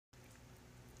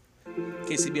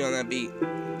KCB on that beat.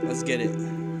 Let's get it.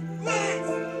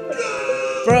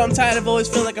 Bro, I'm tired of always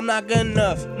feeling like I'm not good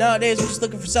enough. Nowadays, I'm just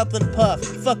looking for something to puff.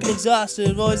 I'm fucking exhausted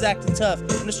of always acting tough.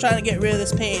 I'm just trying to get rid of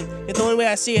this pain. Yet the only way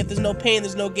I see it, there's no pain,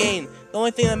 there's no gain. The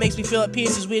only thing that makes me feel at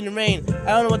peace is weed and rain.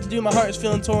 I don't know what to do, my heart is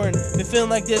feeling torn. Been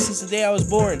feeling like this since the day I was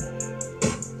born.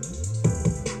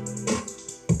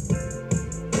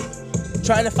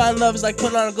 Trying to find love is like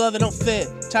putting on a glove that don't fit.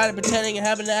 Tired of pretending and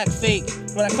having to act fake.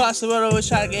 When I cross the road, I always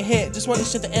try to get hit. Just want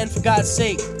this shit to end for God's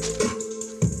sake.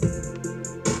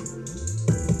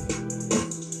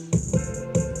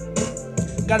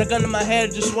 Got a gun in my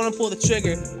head, just wanna pull the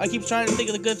trigger. I keep trying to think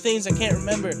of the good things I can't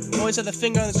remember. Always have the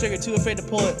finger on the trigger, too afraid to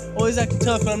pull it. Always acting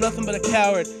tough, but I'm nothing but a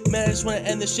coward. Man, I just wanna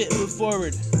end this shit and move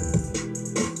forward.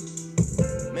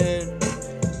 Man,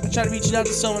 I tried reaching out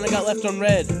to someone I got left on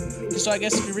red. So I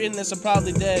guess if you're reading this, I'm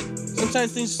probably dead.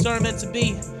 Sometimes things just aren't meant to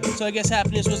be, so I guess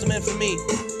happiness wasn't meant for me.